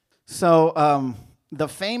So, the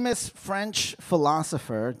famous French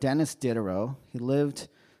philosopher Denis Diderot, he lived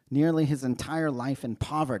nearly his entire life in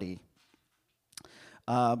poverty.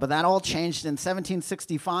 But that all changed in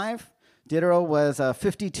 1765. Diderot was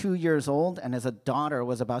 52 years old, and his daughter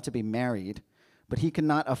was about to be married. But he could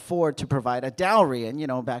not afford to provide a dowry.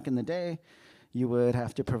 And, back in the day, you would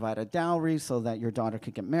have to provide a dowry so that your daughter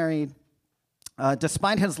could get married.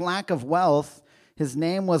 Despite his lack of wealth, his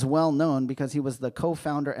name was well known because he was the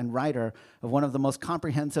co-founder and writer of one of the most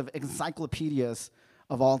comprehensive encyclopedias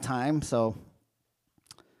of all time. So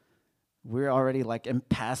we're already like in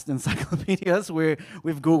past encyclopedias.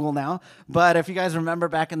 We've Google now. But if you guys remember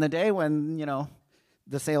back in the day when,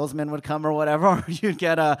 the salesman would come or whatever, or you'd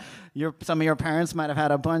get some of your parents might have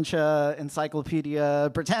had a bunch of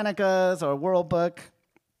Encyclopedia Britannicas or World Book.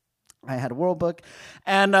 I had a World Book.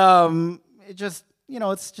 And it just,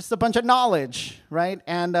 it's just a bunch of knowledge, right?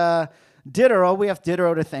 And Diderot, we have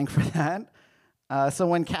Diderot to thank for that. So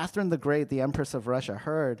when Catherine the Great, the Empress of Russia,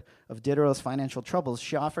 heard of Diderot's financial troubles,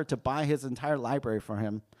 she offered to buy his entire library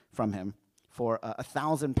from him for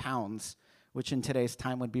 1,000 pounds, which in today's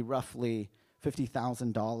time would be roughly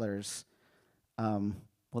 $50,000. Well,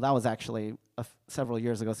 that was actually several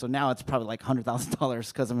years ago, so now it's probably like $100,000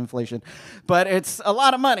 because of inflation. But it's a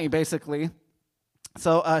lot of money, basically.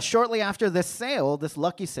 So shortly after this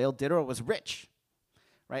lucky sale, Diderot was rich.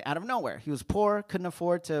 Right, out of nowhere. He was poor, couldn't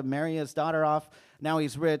afford to marry his daughter off. Now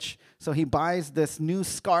he's rich, so he buys this new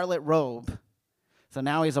scarlet robe. So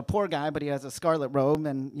now he's a poor guy, but he has a scarlet robe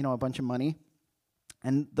and, a bunch of money.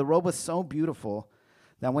 And the robe was so beautiful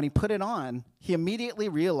that when he put it on, he immediately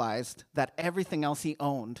realized that everything else he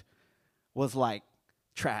owned was like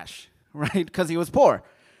trash, right? Because he was poor.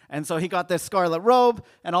 And so he got this scarlet robe,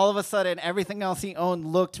 and all of a sudden, everything else he owned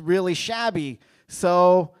looked really shabby.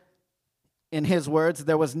 So in his words,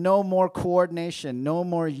 there was no more coordination, no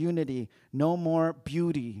more unity, no more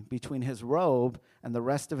beauty between his robe and the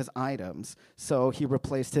rest of his items. So he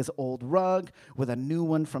replaced his old rug with a new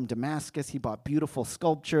one from Damascus. He bought beautiful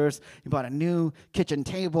sculptures. He bought a new kitchen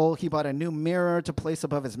table. He bought a new mirror to place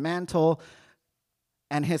above his mantle.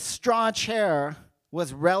 And his straw chair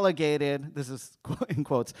was relegated, this is in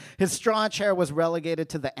quotes, his straw chair was relegated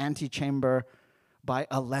to the antechamber by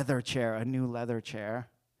a new leather chair.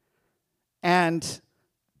 And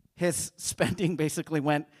his spending basically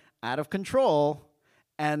went out of control.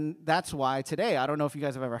 And that's why today, I don't know if you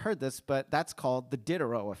guys have ever heard this, but that's called the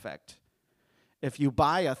Diderot effect. If you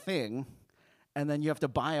buy a thing, and then you have to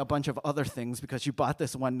buy a bunch of other things because you bought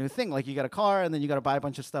this one new thing. Like you get a car, and then you got to buy a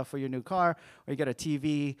bunch of stuff for your new car. Or you get a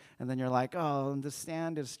TV, and then you're like, oh, the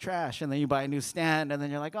stand is trash. And then you buy a new stand, and then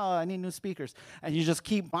you're like, oh, I need new speakers. And you just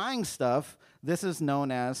keep buying stuff. This is known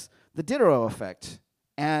as the Diderot effect.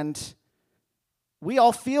 And we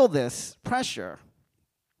all feel this pressure.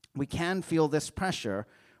 We can feel this pressure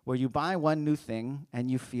where you buy one new thing and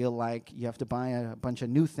you feel like you have to buy a bunch of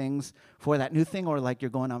new things for that new thing, or like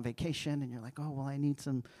you're going on vacation and you're like, oh, well, I need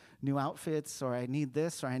some new outfits, or I need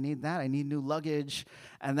this, or I need that, I need new luggage.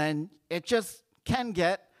 And then it just can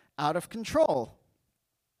get out of control.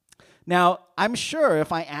 Now, I'm sure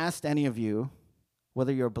if I asked any of you,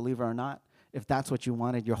 whether you're a believer or not, if that's what you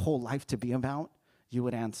wanted your whole life to be about, you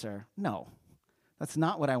would answer, no. That's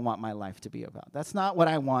not what I want my life to be about. That's not what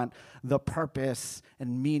I want the purpose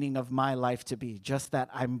and meaning of my life to be, just that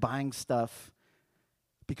I'm buying stuff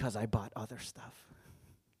because I bought other stuff.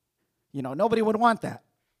 Nobody would want that.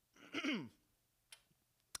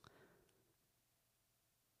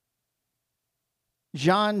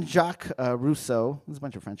 Jean-Jacques Rousseau, there's a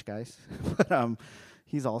bunch of French guys, but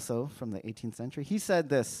he's also from the 18th century. He said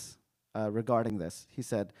this regarding this. He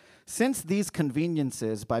said, since these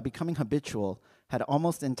conveniences, by becoming habitual, had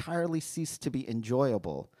almost entirely ceased to be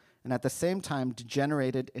enjoyable, and at the same time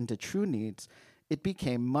degenerated into true needs, it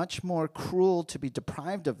became much more cruel to be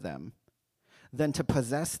deprived of them than to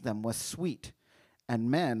possess them was sweet,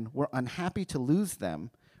 and men were unhappy to lose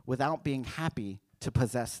them without being happy to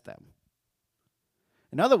possess them.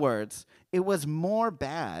 In other words, it was more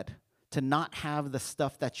bad to not have the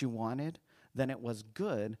stuff that you wanted than it was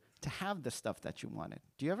good to have the stuff that you wanted.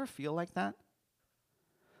 Do you ever feel like that?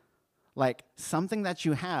 Like something that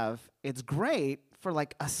you have, it's great for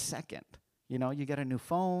like a second. You get a new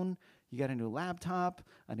phone, you get a new laptop,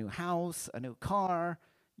 a new house, a new car,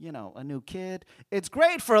 a new kid. It's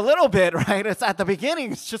great for a little bit, right? It's at the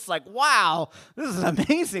beginning, it's just like, wow, this is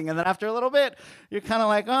amazing. And then after a little bit, you're kind of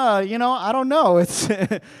like, oh, I don't know.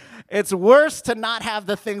 It's worse to not have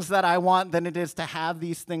the things that I want than it is to have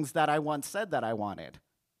these things that I once said that I wanted.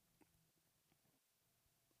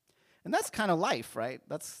 And that's kind of life, right?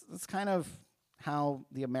 That's kind of how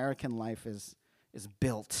the American life is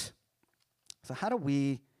built. So how do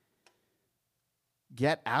we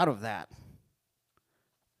get out of that?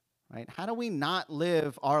 Right? How do we not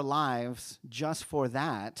live our lives just for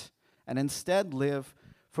that and instead live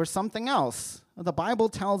for something else? The Bible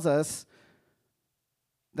tells us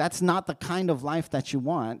that's not the kind of life that you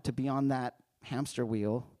want, to be on that hamster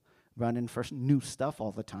wheel, running for new stuff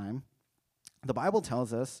all the time. The Bible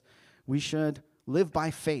tells us we should live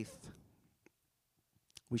by faith.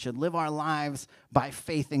 We should live our lives by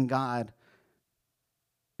faith in God.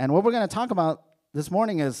 And what we're going to talk about this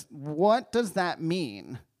morning is, what does that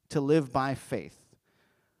mean to live by faith?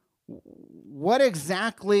 What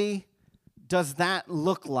exactly does that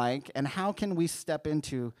look like, and how can we step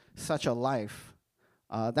into such a life?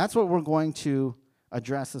 That's what we're going to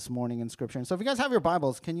address this morning in Scripture. And so if you guys have your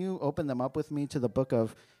Bibles, can you open them up with me to the book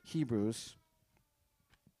of Hebrews?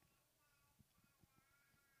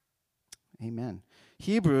 Amen.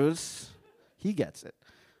 Hebrews, he gets it.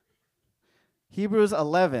 Hebrews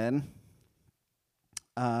 11,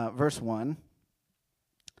 verse 1.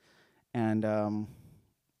 And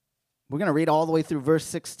we're going to read all the way through verse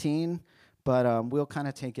 16, but we'll kind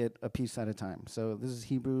of take it a piece at a time. So this is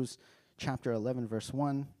Hebrews chapter 11, verse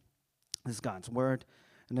 1. This is God's word.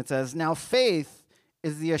 And it says, "Now faith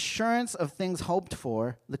is the assurance of things hoped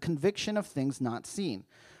for, the conviction of things not seen.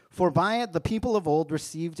 For by it the people of old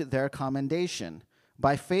received their commendation.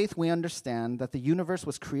 By faith we understand that the universe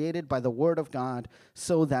was created by the word of God,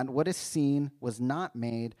 so that what is seen was not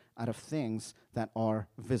made out of things that are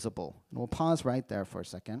visible." And we'll pause right there for a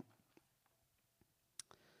second.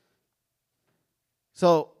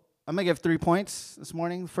 So I'm going to give 3 points this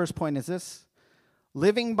morning. The first point is this: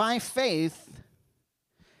 living by faith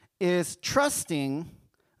is trusting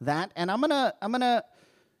that, and I'm gonna.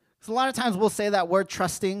 So a lot of times we'll say that word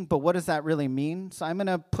trusting, but what does that really mean? So I'm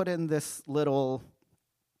gonna put in this little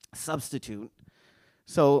substitute.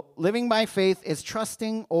 So living by faith is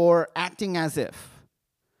trusting or acting as if.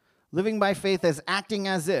 Living by faith is acting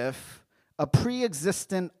as if a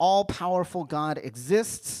pre-existent, all-powerful God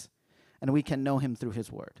exists, and we can know him through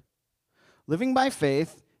his word. Living by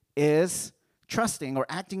faith is trusting or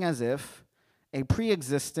acting as if a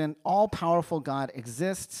pre-existent, all-powerful God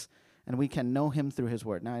exists, and we can know him through his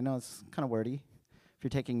word. Now, I know it's kind of wordy. If you're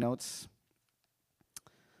taking notes,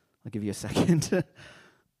 I'll give you a second.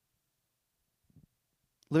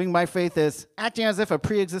 Living by faith is acting as if a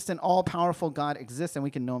pre-existent, all-powerful God exists, and we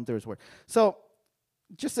can know him through his word. So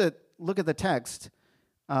just to look at the text,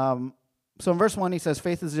 so in verse 1, he says,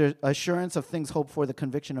 faith is the assurance of things hoped for, the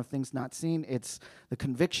conviction of things not seen. It's the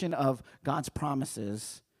conviction of God's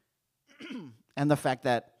promises and the fact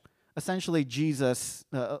that essentially Jesus,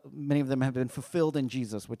 many of them have been fulfilled in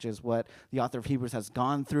Jesus, which is what the author of Hebrews has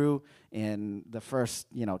gone through in the first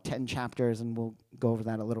 10 chapters, and we'll go over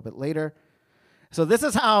that a little bit later. So this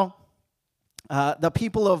is how the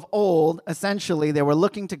people of old, essentially, they were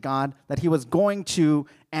looking to God that he was going to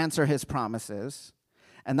answer his promises.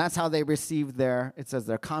 And that's how they received their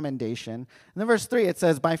commendation. And then verse 3, it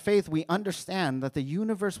says, by faith we understand that the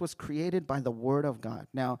universe was created by the word of God.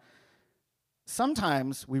 Now,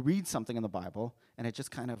 sometimes we read something in the Bible, and it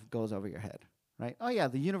just kind of goes over your head, right? Oh, yeah,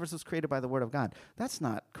 the universe was created by the word of God. That's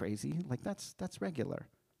not crazy. Like, that's regular.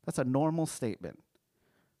 That's a normal statement.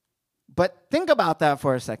 But think about that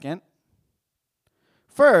for a second.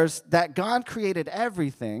 First, that God created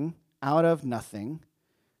everything out of nothing.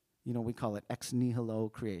 We call it ex nihilo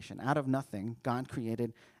creation. Out of nothing, God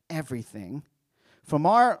created everything. From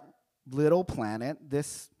our little planet,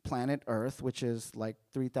 this planet Earth, which is like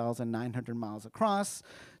 3,900 miles across,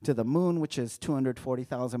 to the moon, which is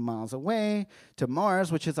 240,000 miles away, to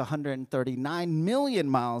Mars, which is 139 million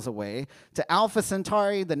miles away, to Alpha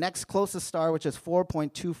Centauri, the next closest star, which is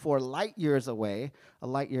 4.24 light years away. A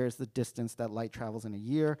light year is the distance that light travels in a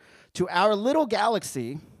year. To our little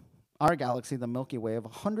galaxy, our galaxy, the Milky Way, of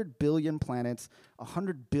 100 billion planets,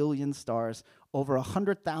 100 billion stars, over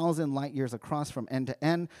 100,000 light years across from end to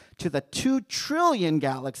end, to the 2 trillion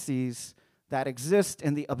galaxies that exist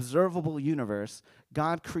in the observable universe.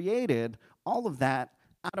 God created all of that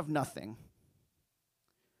out of nothing.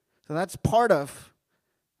 So that's part of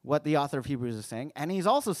what the author of Hebrews is saying. And he's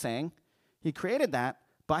also saying he created that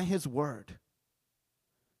by his word.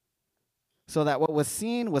 So that what was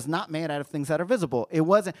seen was not made out of things that are visible.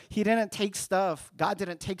 God didn't take stuff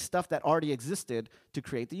that already existed to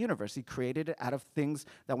create the universe. He created it out of things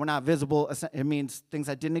that were not visible. It means things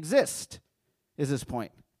that didn't exist, is his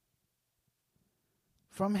point.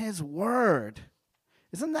 From his word.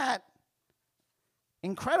 Isn't that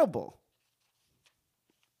incredible?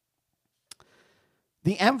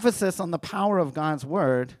 The emphasis on the power of God's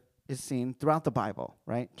word is seen throughout the Bible,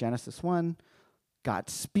 right? Genesis 1, God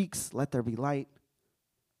speaks, let there be light,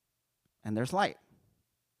 and there's light.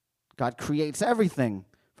 God creates everything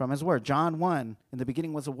from his word. John 1, in the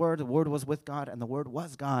beginning was the Word was with God, and the Word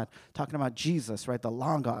was God. Talking about Jesus, right? The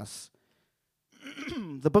Logos.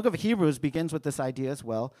 The book of Hebrews begins with this idea as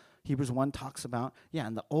well. Hebrews 1 talks about,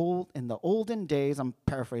 in the olden days, I'm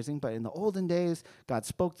paraphrasing, but in the olden days, God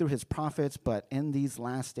spoke through his prophets, but in these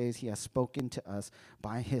last days, he has spoken to us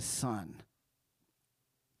by his Son,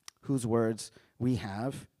 whose words we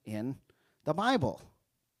have in the Bible.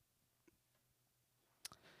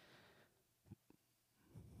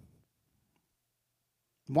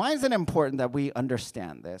 Why is it important that we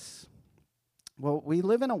understand this? Well, we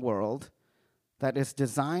live in a world that is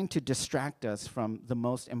designed to distract us from the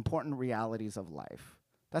most important realities of life.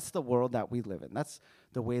 That's the world that we live in. That's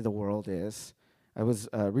the way the world is. I was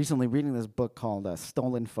recently reading this book called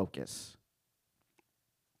Stolen Focus.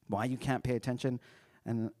 Why you can't pay attention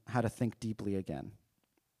and how to think deeply again.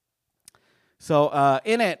 So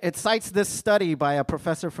in it cites this study by a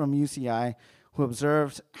professor from UCI who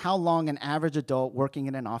observed how long an average adult working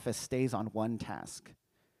in an office stays on one task.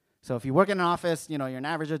 So if you work in an office, you're an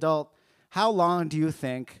average adult, how long do you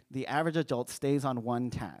think the average adult stays on one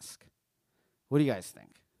task? What do you guys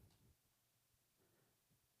think?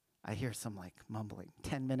 I hear some mumbling.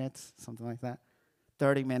 10 minutes, something like that.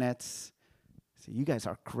 30 minutes. So you guys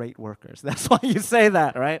are great workers. That's why you say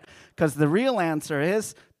that, right? Because the real answer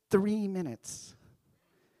is 3 minutes.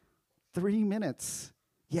 3 minutes.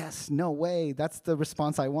 Yes, no way. That's the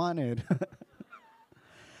response I wanted.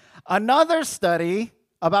 Another study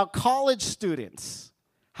about college students.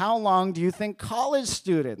 How long do you think college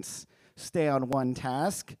students stay on one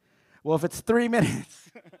task? Well, if it's 3 minutes,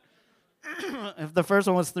 if the first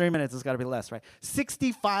one was 3 minutes, it's got to be less, right?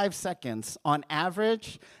 65 seconds on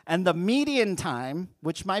average, and the median time,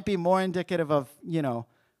 which might be more indicative of,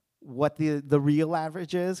 what the real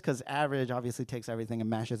average is, because average obviously takes everything and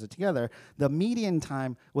mashes it together. The median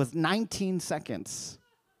time was 19 seconds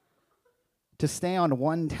to stay on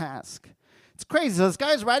one task. It's crazy. So this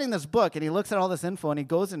guy's writing this book, and he looks at all this info, and he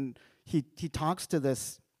goes and he talks to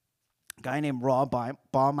this guy named Rob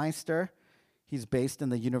Baumeister. He's based in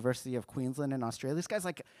the University of Queensland in Australia. This guy's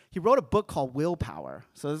he wrote a book called Willpower.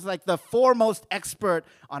 So this is the foremost expert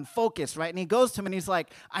on focus, right? And he goes to him and he's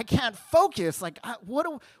like, I can't focus. What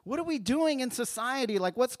are we doing in society?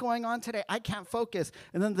 What's going on today? I can't focus.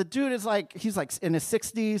 And then the dude is he's in his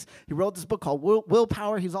 60s. He wrote this book called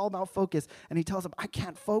Willpower. He's all about focus. And he tells him, I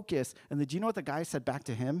can't focus. And then do you know what the guy said back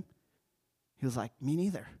to him? He was like, me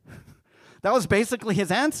neither. That was basically his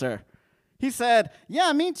answer. He said,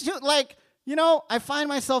 yeah, me too. I find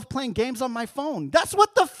myself playing games on my phone. That's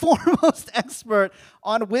what the foremost expert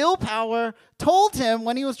on willpower told him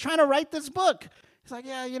when he was trying to write this book. He's like,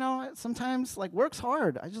 yeah, sometimes work's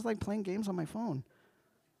hard. I just like playing games on my phone.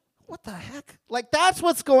 What the heck? That's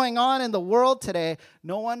what's going on in the world today.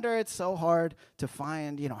 No wonder it's so hard to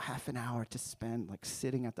find, half an hour to spend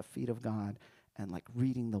sitting at the feet of God and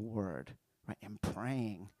reading the word, right? And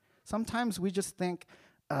praying. Sometimes we just think,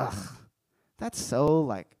 that's so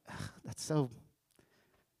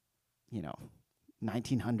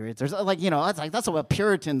 1900s. Or that's what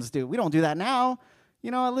Puritans do. We don't do that now.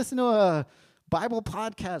 I listen to a Bible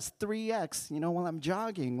podcast 3x, while I'm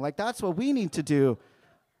jogging. That's what we need to do.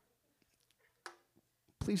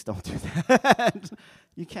 Please don't do that.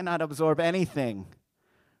 You cannot absorb anything,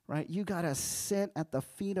 right? You got to sit at the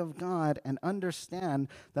feet of God and understand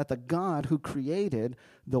that the God who created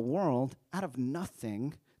the world out of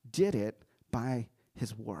nothing did it by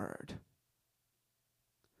his word.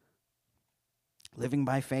 Living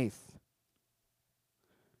by faith,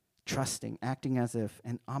 trusting, acting as if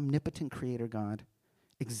an omnipotent creator God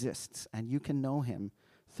exists, and you can know him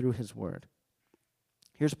through his word.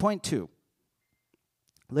 Here's point 2.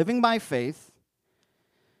 Living by faith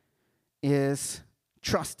is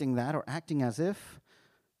trusting that or acting as if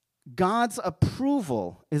God's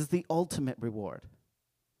approval is the ultimate reward.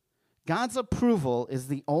 God's approval is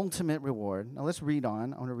the ultimate reward. Now let's read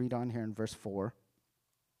on. I want to read on here in verse 4.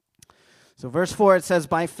 So verse 4, it says,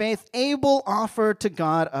 by faith Abel offered to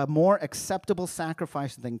God a more acceptable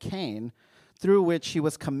sacrifice than Cain, through which he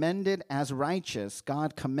was commended as righteous,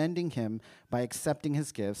 God commending him by accepting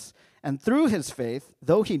his gifts. And through his faith,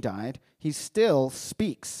 though he died, he still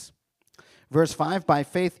speaks. Verse 5, by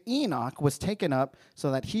faith Enoch was taken up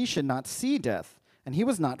so that he should not see death, and he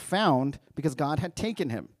was not found because God had taken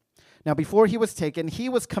him. Now, before he was taken, he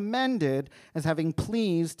was commended as having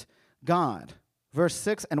pleased God. Verse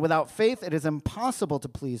 6, and without faith it is impossible to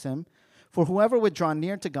please him, for whoever would draw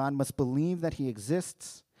near to God must believe that he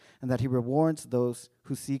exists and that he rewards those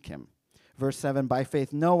who seek him. Verse 7, by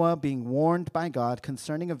faith Noah, being warned by God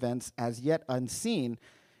concerning events as yet unseen,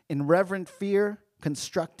 in reverent fear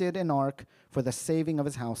constructed an ark for the saving of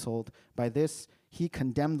his household. By this he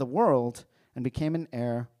condemned the world and became an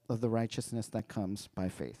heir of the righteousness that comes by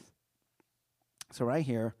faith. So right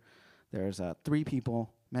here, there's 3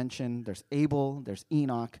 people mentioned. There's Abel, there's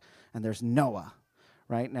Enoch, and there's Noah.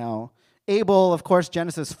 Right now, Abel, of course,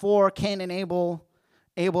 Genesis 4, Cain and Abel.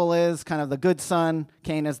 Abel is kind of the good son.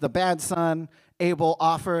 Cain is the bad son. Abel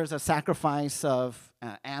offers a sacrifice of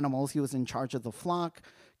animals. He was in charge of the flock.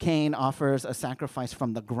 Cain offers a sacrifice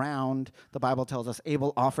from the ground. The Bible tells us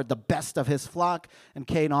Abel offered the best of his flock, and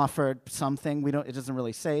Cain offered something. It doesn't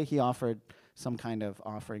really say. He offered some kind of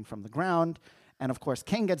offering from the ground. And of course,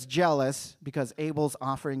 Cain gets jealous because Abel's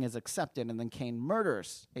offering is accepted, and then Cain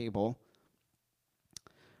murders Abel.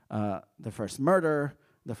 The first murder,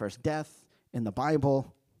 the first death in the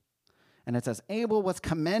Bible. And it says, Abel was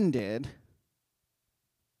commended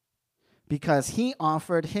because he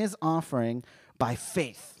offered his offering by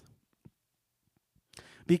faith.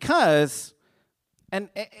 Because, and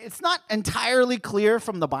it's not entirely clear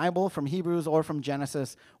from the Bible, from Hebrews or from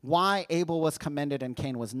Genesis, why Abel was commended and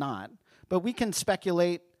Cain was not. But we can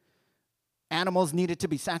speculate animals needed to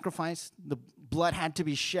be sacrificed. The blood had to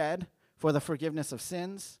be shed for the forgiveness of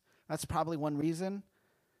sins. That's probably one reason.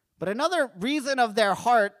 But another reason of their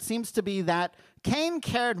heart seems to be that Cain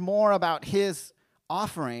cared more about his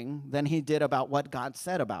offering than he did about what God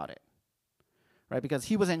said about it. Right? Because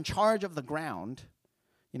he was in charge of the ground.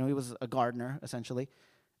 He was a gardener, essentially.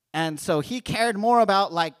 And so he cared more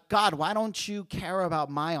about, God, why don't you care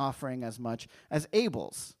about my offering as much as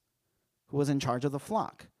Abel's, who was in charge of the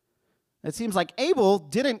flock? It seems like Abel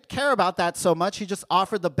didn't care about that so much. He just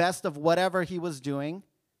offered the best of whatever he was doing,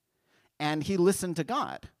 and he listened to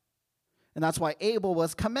God. And that's why Abel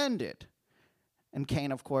was commended. And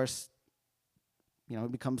Cain, of course,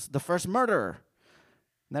 becomes the first murderer.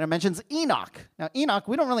 And then it mentions Enoch. Now, Enoch,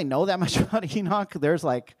 we don't really know that much about Enoch. There's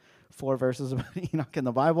 4 verses about Enoch in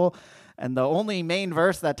the Bible. And the only main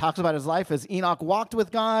verse that talks about his life is Enoch walked with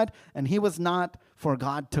God, and he was not, for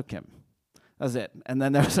God took him. That's it. And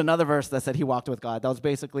then there's another verse that said he walked with God. That was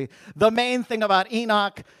basically the main thing about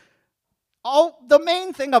Enoch. The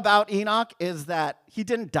main thing about Enoch is that he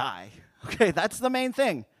didn't die. Okay, that's the main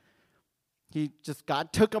thing.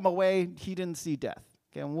 God took him away. He didn't see death.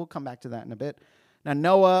 Okay, and we'll come back to that in a bit. Now,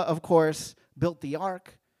 Noah, of course, built the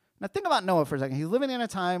ark. Now, think about Noah for a second. He's living in a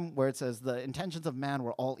time where it says the intentions of man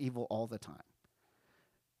were all evil all the time.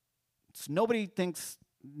 So nobody thinks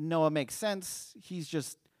Noah makes sense. He's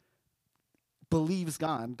just believes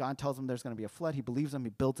God. God tells him there's going to be a flood. He believes him.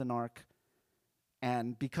 He built an ark.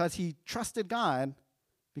 And because he trusted God,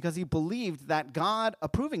 because he believed that God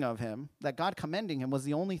approving of him, that God commending him was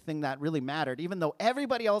the only thing that really mattered, even though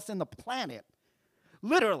everybody else in the planet,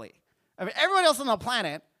 literally, everybody else on the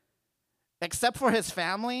planet, except for his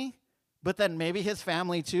family, but then maybe his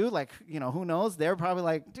family too, who knows? They're probably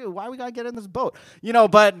like, dude, why we got to get in this boat?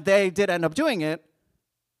 But they did end up doing it.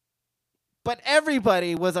 But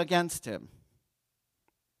everybody was against him.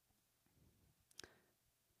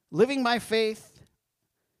 Living by faith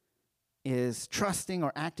is trusting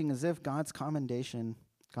or acting as if God's commendation,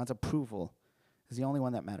 God's approval, is the only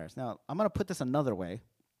one that matters. Now, I'm going to put this another way.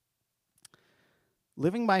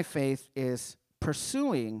 Living by faith is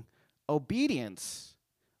pursuing obedience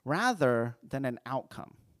rather than an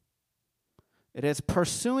outcome. It is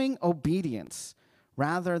pursuing obedience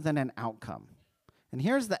rather than an outcome. And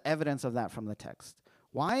here's the evidence of that from the text.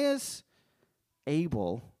 Why is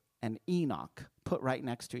Abel and Enoch put right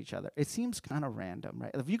next to each other? It seems kind of random,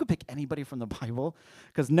 right? If you could pick anybody from the Bible,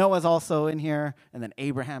 because Noah's also in here, and then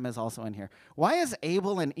Abraham is also in here. Why is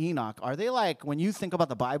Abel and Enoch, are they when you think about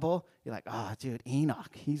the Bible, you're like, oh, dude, Enoch,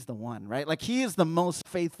 he's the one, right? He is the most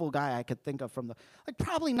faithful guy I could think of from the,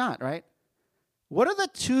 probably not, right? What are the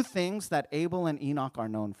 2 things that Abel and Enoch are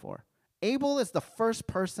known for? Abel is the first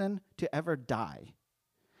person to ever die,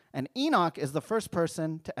 and Enoch is the first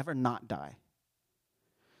person to ever not die.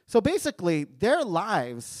 So basically, their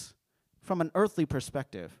lives, from an earthly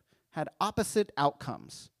perspective, had opposite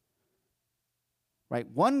outcomes. Right?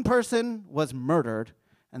 One person was murdered,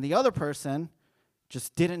 and the other person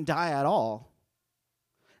just didn't die at all.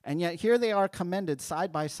 And yet here they are commended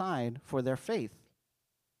side by side for their faith.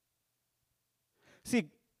 See,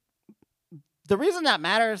 the reason that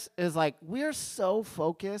matters is we're so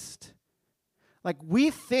focused. We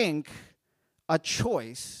think a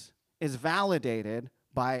choice is validated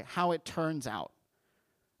by how it turns out,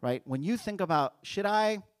 right? When you think about, should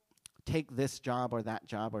I take this job or that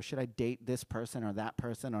job, or should I date this person or that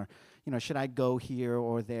person, or, should I go here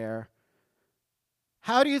or there?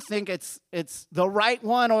 how do you think it's the right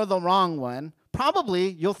one or the wrong one? Probably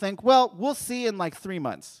you'll think, well, we'll see in like 3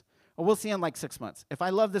 months, or we'll see in like 6 months. If I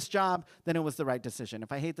love this job, then it was the right decision.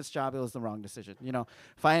 If I hate this job, it was the wrong decision.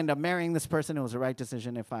 If I end up marrying this person, it was the right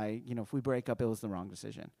decision. If we break up, it was the wrong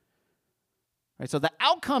decision. Right? So the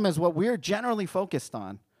outcome is what we're generally focused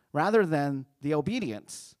on, rather than the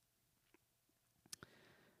obedience.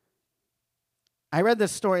 I read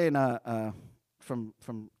this story in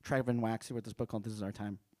from Trevin Wax. He wrote this book called "This Is Our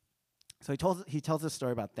Time." So he tells this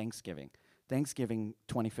story about Thanksgiving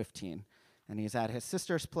 2015, and he's at his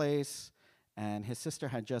sister's place, and his sister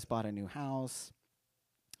had just bought a new house,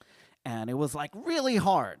 and it was like really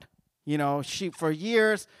hard. For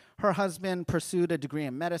years, her husband pursued a degree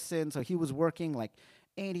in medicine, so he was working like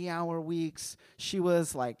 80-hour weeks. She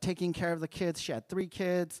was like taking care of the kids. She had 3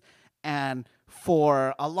 kids. And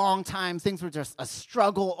for a long time, things were just a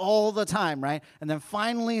struggle all the time, right? And then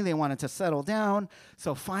finally, they wanted to settle down.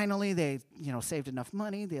 So finally, they, saved enough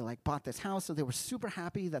money. They bought this house. So they were super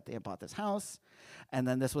happy that they had bought this house. And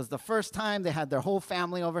then this was the first time they had their whole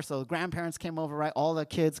family over. So the grandparents came over, right? All the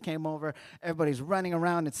kids came over. Everybody's running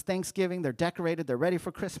around. It's Thanksgiving. They're decorated. They're ready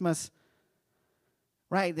for Christmas,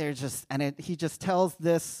 right? He just tells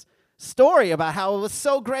this story about how it was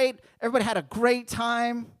so great. Everybody had a great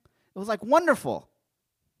time. It was wonderful.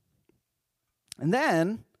 And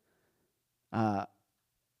then, the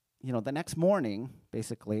next morning,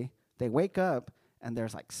 basically, they wake up and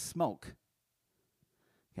there's smoke.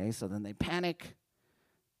 Okay, so then they panic,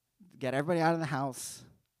 get everybody out of the house.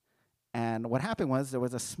 And what happened was there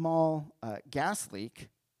was a small gas leak,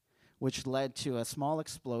 which led to a small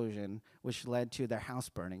explosion, which led to their house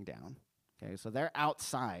burning down. Okay, so they're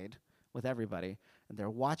outside with everybody, and they're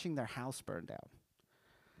watching their house burn down.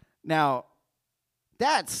 Now,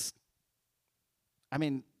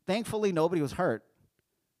 thankfully nobody was hurt,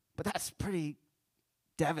 but that's pretty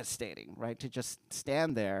devastating, right? To just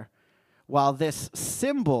stand there while this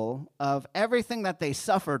symbol of everything that they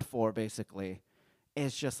suffered for, basically,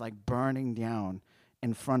 is just burning down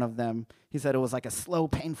in front of them. He said it was like a slow,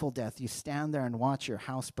 painful death. You stand there and watch your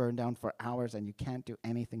house burn down for hours, and you can't do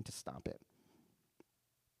anything to stop it.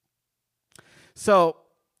 So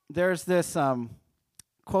there's this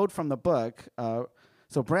quote from the book.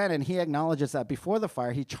 So Brannon, he acknowledges that before the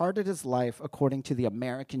fire, he charted his life according to the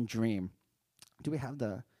American dream. Do we have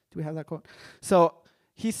that quote? So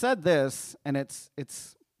he said this, and it's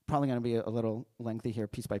probably going to be a little lengthy here,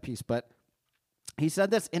 piece by piece, but he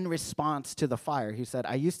said this in response to the fire. He said,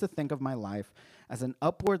 I used to think of my life as an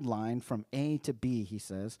upward line from A to B, he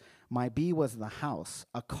says. My B was the house,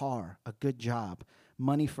 a car, a good job,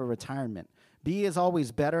 money for retirement. B is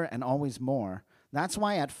always better and always more. That's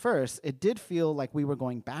why at first it did feel like we were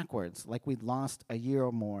going backwards, like we'd lost a year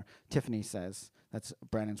or more, Tiffany says. That's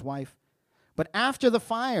Brandon's wife. But after the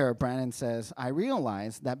fire, Brandon says, I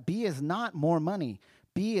realized that B is not more money.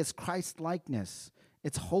 B is Christ-likeness.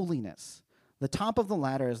 It's holiness. The top of the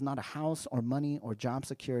ladder is not a house or money or job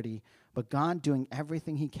security, but God doing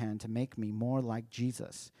everything he can to make me more like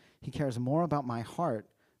Jesus. He cares more about my heart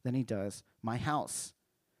than he does my house.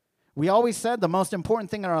 We always said the most important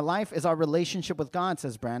thing in our life is our relationship with God,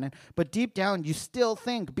 says Brandon. But deep down, you still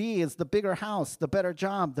think B is the bigger house, the better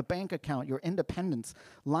job, the bank account, your independence.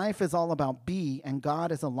 Life is all about B, and God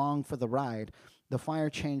is along for the ride. The fire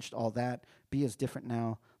changed all that. B is different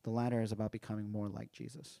now. The latter is about becoming more like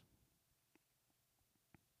Jesus.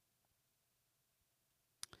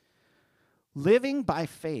 Living by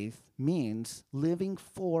faith means living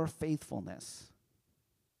for faithfulness.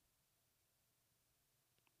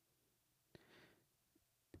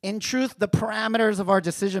 In truth, the parameters of our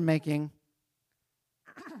decision-making,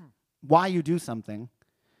 why you do something,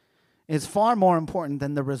 is far more important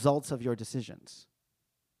than the results of your decisions.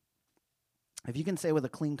 If you can say with a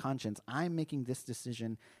clean conscience, I'm making this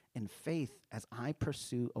decision in faith as I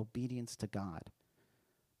pursue obedience to God,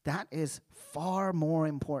 that is far more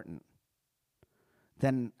important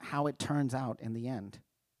than how it turns out in the end.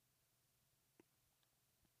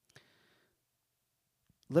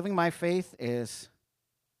 Living by faith is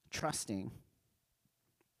trusting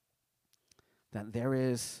that there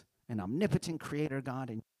is an omnipotent creator God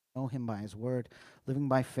and you know him by his word. Living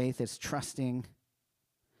by faith is trusting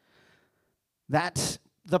that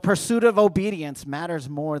the pursuit of obedience matters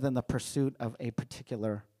more than the pursuit of a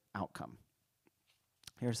particular outcome.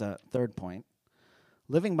 Here's a third point.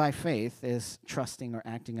 Living by faith is trusting or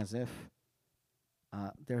acting as if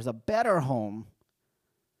there's a better home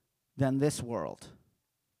than this world.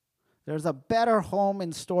 There's a better home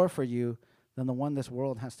in store for you than the one this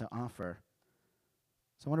world has to offer.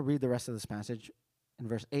 So I want to read the rest of this passage. In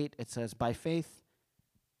verse 8, it says, by faith,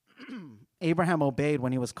 Abraham obeyed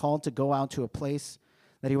when he was called to go out to a place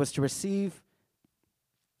that he was to receive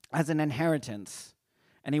as an inheritance.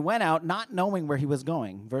 And he went out not knowing where he was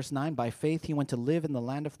going. Verse 9, by faith he went to live in the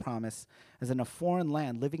land of promise, as in a foreign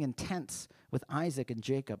land, living in tents with Isaac and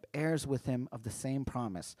Jacob, heirs with him of the same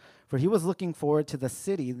promise. For he was looking forward to the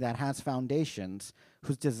city that has foundations,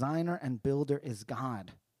 whose designer and builder is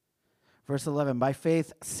God. Verse 11, by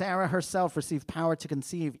faith Sarah herself received power to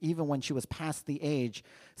conceive even when she was past the age,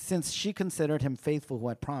 since she considered him faithful who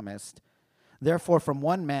had promised. Therefore from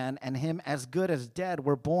one man, and him as good as dead,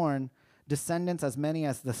 were born descendants as many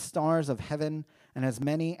as the stars of heaven, and as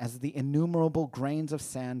many as the innumerable grains of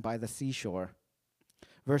sand by the seashore.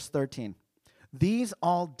 Verse 13, these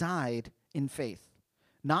all died in faith,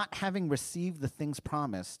 not having received the things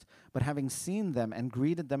promised, but having seen them and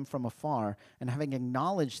greeted them from afar, and having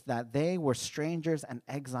acknowledged that they were strangers and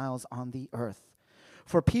exiles on the earth.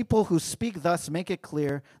 For people who speak thus make it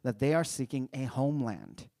clear that they are seeking a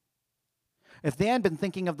homeland. If they had been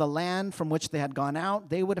thinking of the land from which they had gone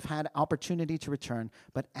out, they would have had opportunity to return.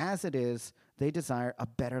 But as it is, they desire a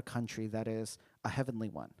better country, that is, a heavenly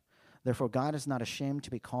one. Therefore, God is not ashamed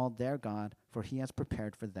to be called their God, for he has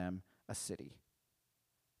prepared for them a city.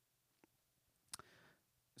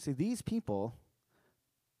 See, these people,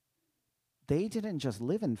 they didn't just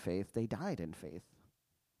live in faith, they died in faith.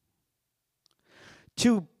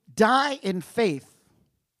 To die in faith,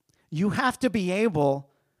 you have to be able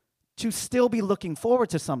to still be looking forward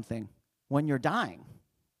to something when you're dying.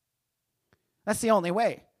 That's the only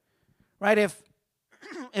way, right? If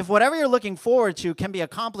whatever you're looking forward to can be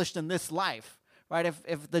accomplished in this life, right?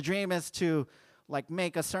 If the dream is to like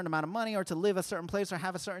make a certain amount of money or to live a certain place or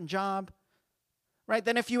have a certain job, right?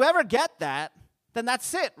 Then if you ever get that, then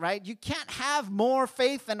that's it, right? You can't have more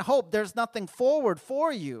faith and hope. There's nothing forward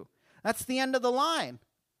for you. That's the end of the line.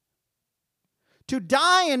 To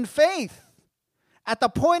die in faith at the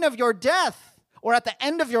point of your death or at the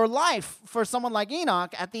end of your life, for someone like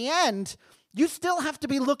Enoch, at the end, you still have to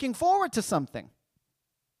be looking forward to something.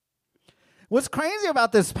 What's crazy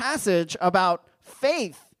about this passage about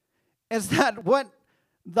faith is that what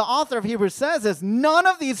the author of Hebrews says is none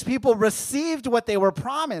of these people received what they were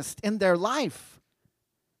promised in their life.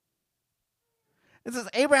 It says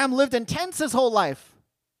Abraham lived in tents his whole life.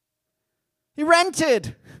 He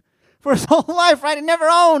rented for his whole life, right? He never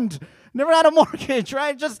owned. Never had a mortgage,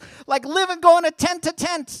 right? Just like living, going to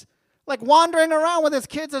tent, like wandering around with his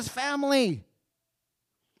kids, his family.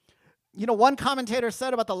 You know, one commentator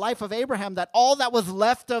said about the life of Abraham that all that was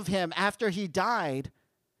left of him after he died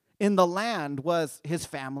in the land was his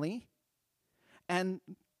family and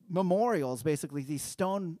memorials, basically these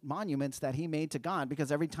stone monuments that he made to God,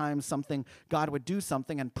 because every time God would do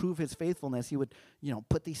something and prove his faithfulness, he would,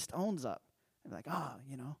 put these stones up. And be like, God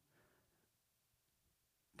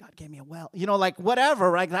gave me a well, like whatever,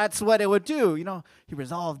 right? That's what it would do. He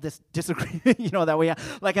resolved this disagreement, that we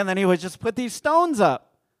have. And then he would just put these stones up.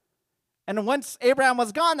 And once Abraham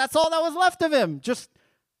was gone, that's all that was left of him. Just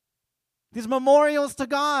these memorials to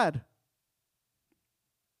God.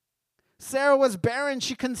 Sarah was barren.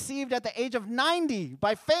 She conceived at the age of 90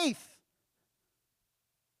 by faith.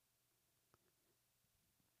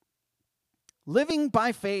 Living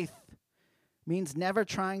by faith means never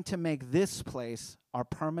trying to make this place our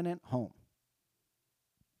permanent home.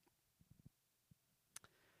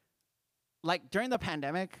 Like during the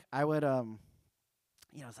pandemic, I would,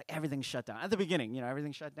 it's like everything's shut down. At the beginning,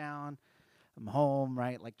 everything's shut down. I'm home,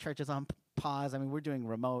 right? Like church is on pause. I mean, we're doing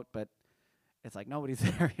remote, but it's like nobody's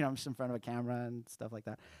there. I'm just in front of a camera and stuff like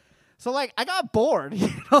that. So I got bored,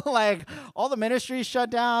 all the ministries shut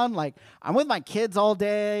down. I'm with my kids all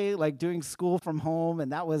day, doing school from home,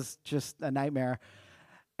 and that was just a nightmare.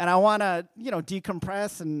 And I want to,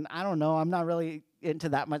 decompress, and I don't know, I'm not really into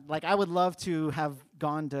that much. I would love to have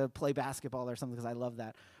gone to play basketball or something because I love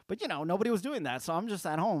that. But, nobody was doing that, so I'm just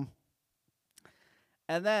at home.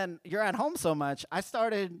 And then you're at home so much, I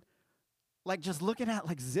started, just looking at,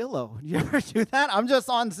 Zillow. You ever do that? I'm just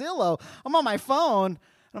on Zillow. I'm on my phone.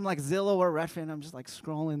 And I'm like, Zillow or Redfin, I'm just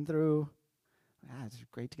scrolling through. It's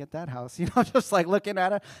great to get that house. Just looking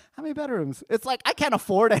at it. How many bedrooms? It's I can't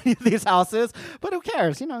afford any of these houses, but who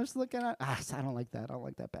cares? Just looking at, I don't like that. I don't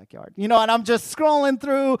like that backyard. And I'm just scrolling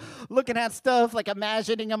through, looking at stuff,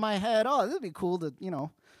 imagining in my head, oh, this would be cool to,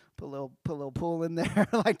 put a little pool in there,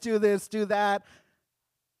 do this, do that.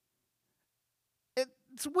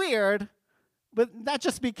 It's weird, but that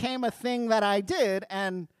just became a thing that I did,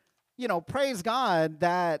 and praise God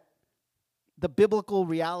that the biblical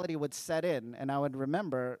reality would set in, and I would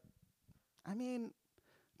remember,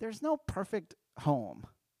 there's no perfect home.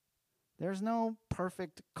 There's no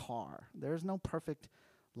perfect car. There's no perfect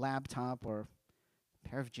laptop or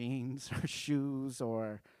pair of jeans or shoes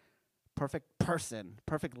or perfect person,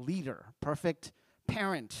 perfect leader, perfect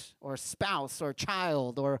parent or spouse or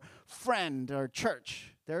child or friend or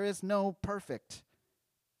church. There is no perfect.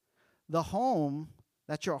 The home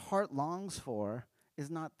that your heart longs for is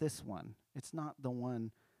not this one. It's not the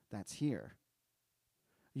one that's here.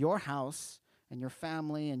 Your house and your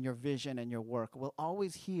family and your vision and your work will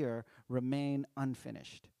always here remain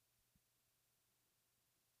unfinished.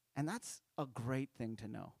 And that's a great thing to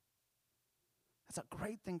know. That's a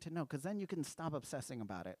great thing to know, because then you can stop obsessing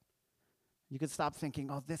about it. You can stop thinking,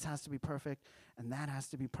 oh, this has to be perfect and that has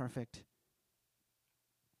to be perfect.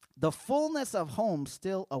 The fullness of home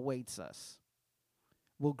still awaits us,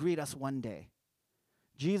 will greet us one day.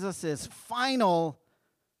 Jesus' final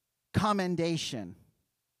commendation,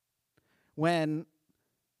 when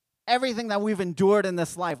everything that we've endured in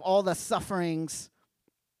this life, all the sufferings,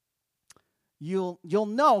 you'll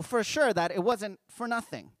know for sure that it wasn't for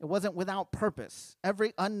nothing. It wasn't without purpose.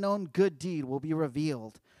 Every unknown good deed will be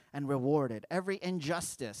revealed and rewarded. Every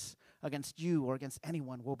injustice against you or against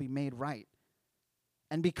anyone will be made right.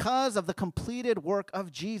 And because of the completed work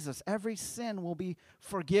of Jesus, every sin will be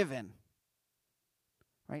forgiven.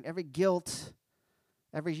 Right? Every guilt,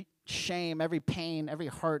 every shame, every pain, every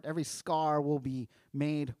hurt, every scar will be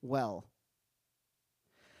made well.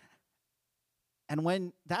 And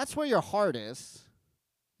when that's where your heart is,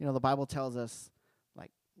 the Bible tells us,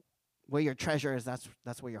 like, where your treasure is, that's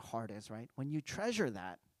where your heart is, right? When you treasure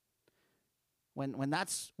that, when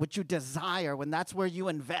that's what you desire, when that's where you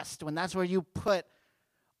invest, when that's where you put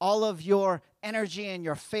all of your energy and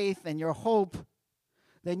your faith and your hope,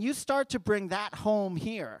 then you start to bring that home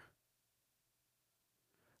here.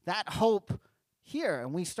 That hope here,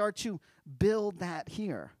 and we start to build that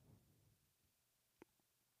here.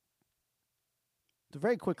 So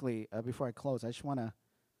very quickly, before I close, I just want to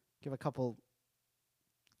give a couple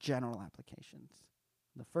general applications.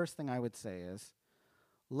 The first thing I would say is,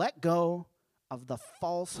 let go of the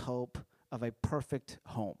false hope of a perfect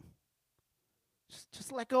home.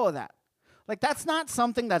 Just let go of that. Like, that's not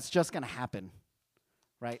something that's just going to happen,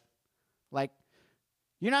 right? Like,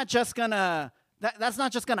 you're not just going to, that's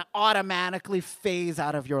not just going to automatically phase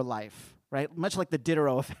out of your life, right? Much like the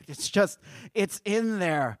Diderot effect. It's in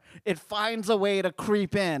there. It finds a way to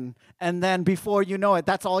creep in. And then before you know it,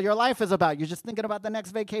 that's all your life is about. You're just thinking about the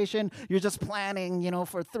next vacation. You're just planning,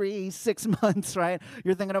 for 3-6 months, right?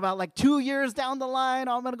 You're thinking about like 2 years down the line.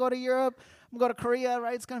 Oh, I'm going to go to Europe. I'm going to go to Korea,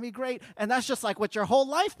 right? It's going to be great. And that's just like what your whole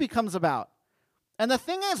life becomes about. And the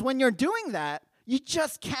thing is, when you're doing that, you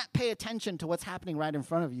just can't pay attention to what's happening right in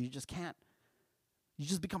front of you. You just can't. You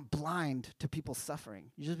just become blind to people's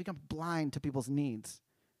suffering. You just become blind to people's needs.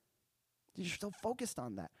 You're so focused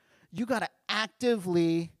on that. You got to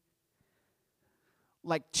actively,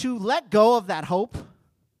 to let go of that hope.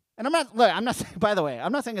 And I'm not saying, by the way,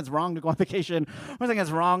 I'm not saying it's wrong to go on vacation. I'm not saying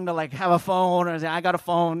it's wrong to have a phone or say, I got a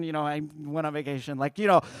phone, I went on vacation.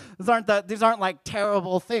 These aren't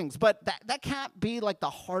terrible things, but that can't be the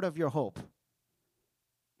heart of your hope.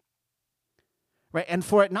 Right? And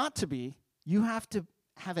for it not to be, you have to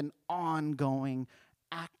have an ongoing,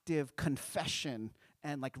 active confession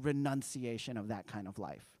and renunciation of that kind of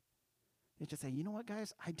life. You just say, you know what,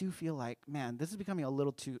 guys? I do feel man, this is becoming a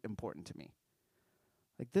little too important to me.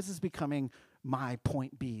 This is becoming my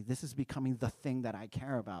point B. This is becoming the thing that I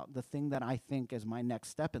care about, the thing that I think is my next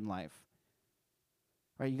step in life.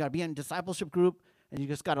 Right? You got to be in a discipleship group, and you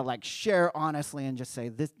just got to share honestly and just say,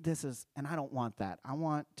 this is, and I don't want that. I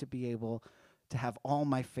want to be able to have all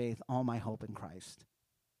my faith, all my hope in Christ.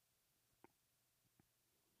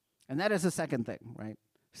 And that is the second thing, right?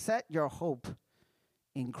 Set your hope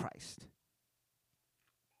in Christ.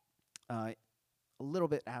 A little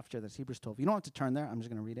bit after this, Hebrews 12. You don't have to turn there. I'm just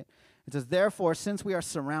going to read it. It says, therefore, since we are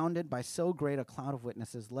surrounded by so great a cloud of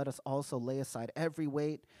witnesses, let us also lay aside every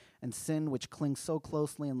weight and sin which clings so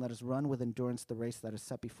closely, and let us run with endurance the race that is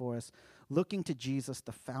set before us, looking to Jesus,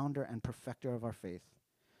 the founder and perfecter of our faith,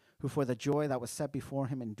 who for the joy that was set before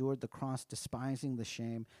him endured the cross, despising the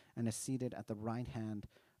shame, and is seated at the right hand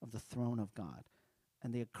of the throne of God.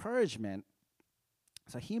 And the encouragement,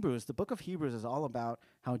 so the book of Hebrews is all about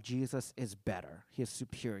how Jesus is better. He is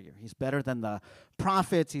superior. He's better than the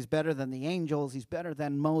prophets. He's better than the angels. He's better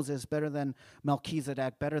than Moses, better than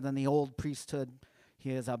Melchizedek, better than the old priesthood.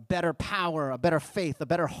 He is a better power, a better faith, a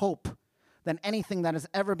better hope than anything that has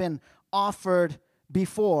ever been offered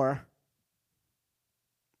before.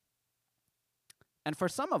 And for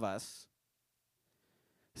some of us,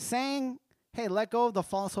 saying, hey, let go of the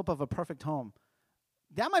false hope of a perfect home,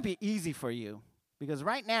 that might be easy for you, because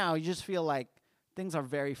right now you just feel like things are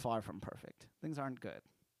very far from perfect. Things aren't good.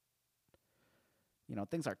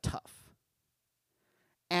 things are tough.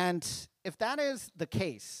 And if that is the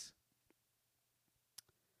case,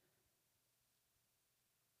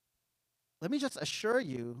 let me just assure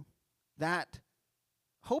you that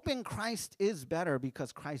hope in Christ is better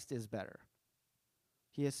because Christ is better.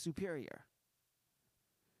 He is superior.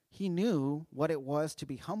 He knew what it was to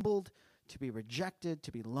be humbled, to be rejected,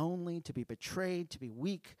 to be lonely, to be betrayed, to be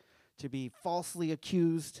weak, to be falsely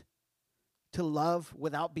accused, to love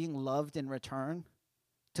without being loved in return,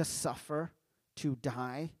 to suffer, to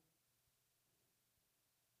die.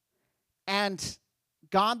 And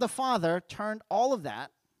God the Father turned all of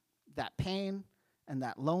that pain and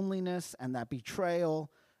that loneliness and that betrayal,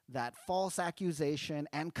 that false accusation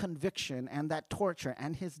and conviction and that torture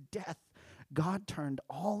and his death, God turned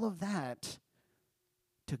all of that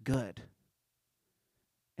to good.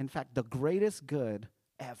 In fact, the greatest good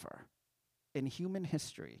ever in human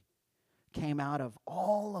history came out of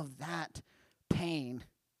all of that pain.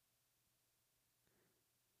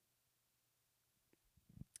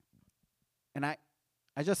 And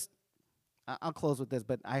I'll close with this,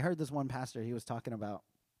 but I heard this one pastor, he was talking about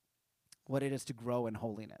what it is to grow in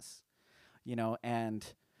holiness, and,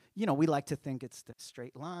 we like to think it's the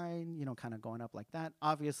straight line, kind of going up like that.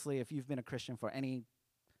 Obviously, if you've been a Christian for any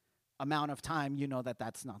amount of time, you know that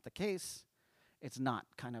that's not the case. It's not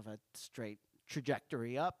kind of a straight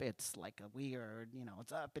trajectory up. It's like a weird,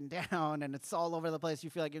 it's up and down, and it's all over the place. You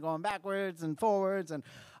feel like you're going backwards and forwards and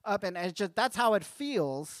up, and it's just, that's how it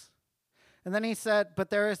feels. And then he said, but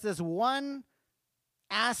there is this one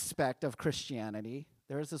aspect of Christianity,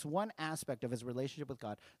 there is this one aspect of his relationship with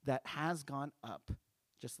God that has gone up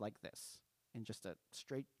just like this, in just a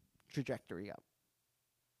straight trajectory up.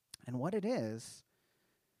 And what it is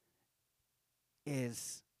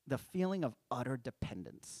the feeling of utter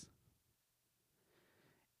dependence.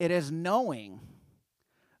 It is knowing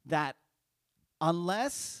that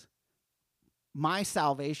unless my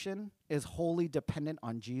salvation is wholly dependent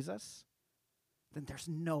on Jesus, then there's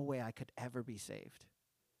no way I could ever be saved.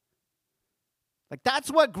 Like,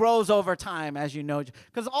 that's what grows over time, as you know,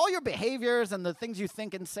 because all your behaviors and the things you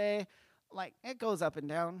think and say, like, it goes up and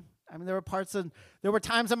down. I mean, there were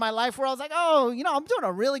times in my life where I was like, oh, I'm doing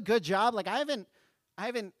a really good job. Like, I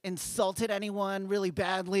haven't insulted anyone really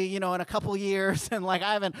badly, in a couple years, and like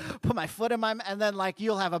I haven't put my foot in and then like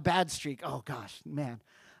you'll have a bad streak. Oh gosh, man,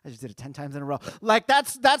 I just did it 10 times in a row. Like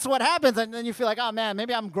that's what happens, and then you feel like, oh man,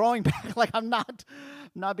 maybe I'm growing back. Like I'm not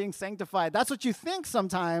being sanctified. That's what you think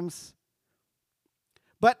sometimes.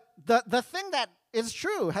 But the thing that is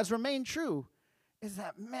true, has remained true, is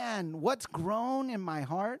that, man, what's grown in my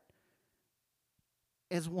heart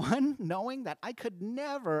is one, knowing that I could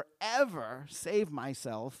never, ever save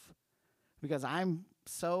myself because I'm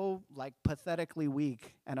so, like, pathetically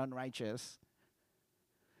weak and unrighteous.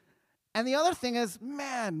 And the other thing is,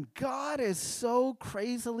 man, God is so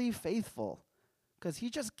crazily faithful because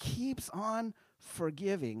he just keeps on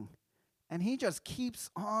forgiving. And he just keeps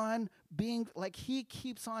on being, like, he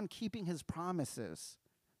keeps on keeping his promises.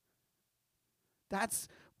 That's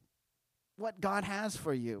what God has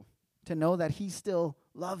for you, to know that he still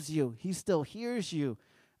loves you. He still hears you.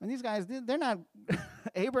 And these guys, they're not,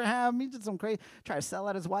 Abraham, he did some crazy, try to sell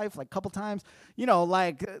out his wife like a couple times.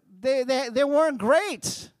 Like, they weren't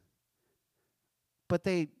great. But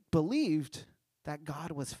they believed that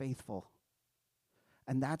God was faithful.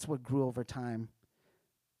 And that's what grew over time.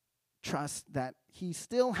 Trust that he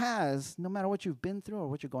still has, no matter what you've been through or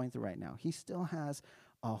what you're going through right now, he still has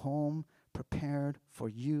a home prepared for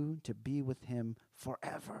you to be with him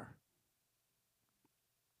forever.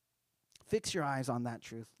 Fix your eyes on that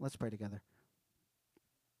truth. Let's pray together.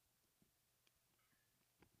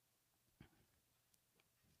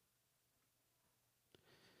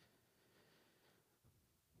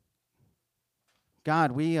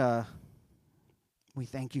 God, we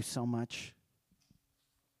thank you so much.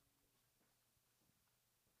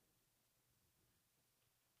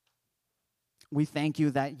 We thank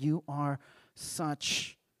you that you are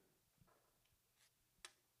such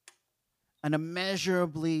an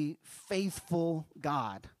immeasurably faithful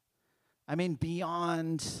God. I mean,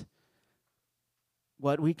 beyond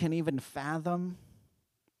what we can even fathom.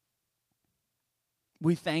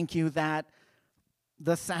 We thank you that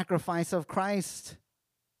the sacrifice of Christ,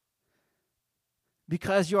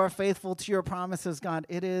 because you are faithful to your promises, God,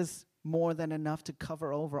 it is more than enough to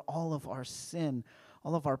cover over all of our sin,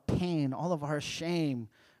 all of our pain, all of our shame,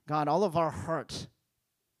 God, all of our hurt.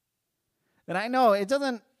 And I know it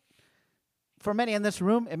doesn't, for many in this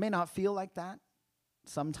room, it may not feel like that.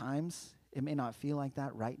 Sometimes it may not feel like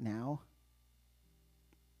that right now.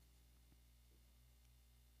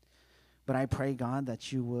 But I pray, God,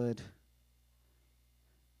 that you would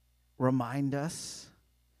remind us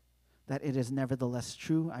that it is nevertheless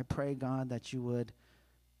true. I pray, God, that you would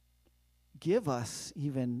give us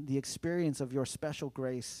even the experience of your special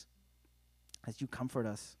grace as you comfort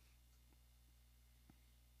us,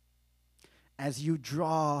 as you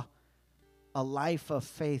draw a life of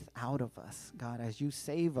faith out of us, God, as you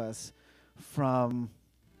save us from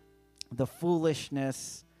the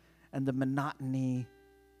foolishness and the monotony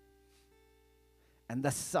and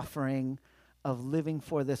the suffering of living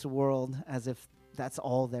for this world as if that's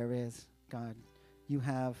all there is. God, you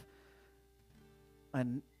have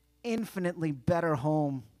an infinitely better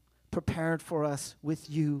home prepared for us with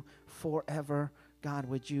you forever. God,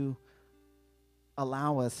 would you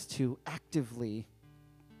allow us to actively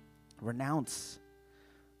renounce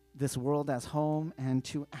this world as home and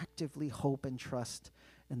to actively hope and trust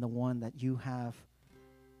in the one that you have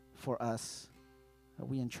for us.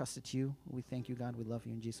 We entrust it to you. We thank you, God. We love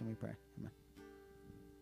you. In Jesus' name we pray. Amen.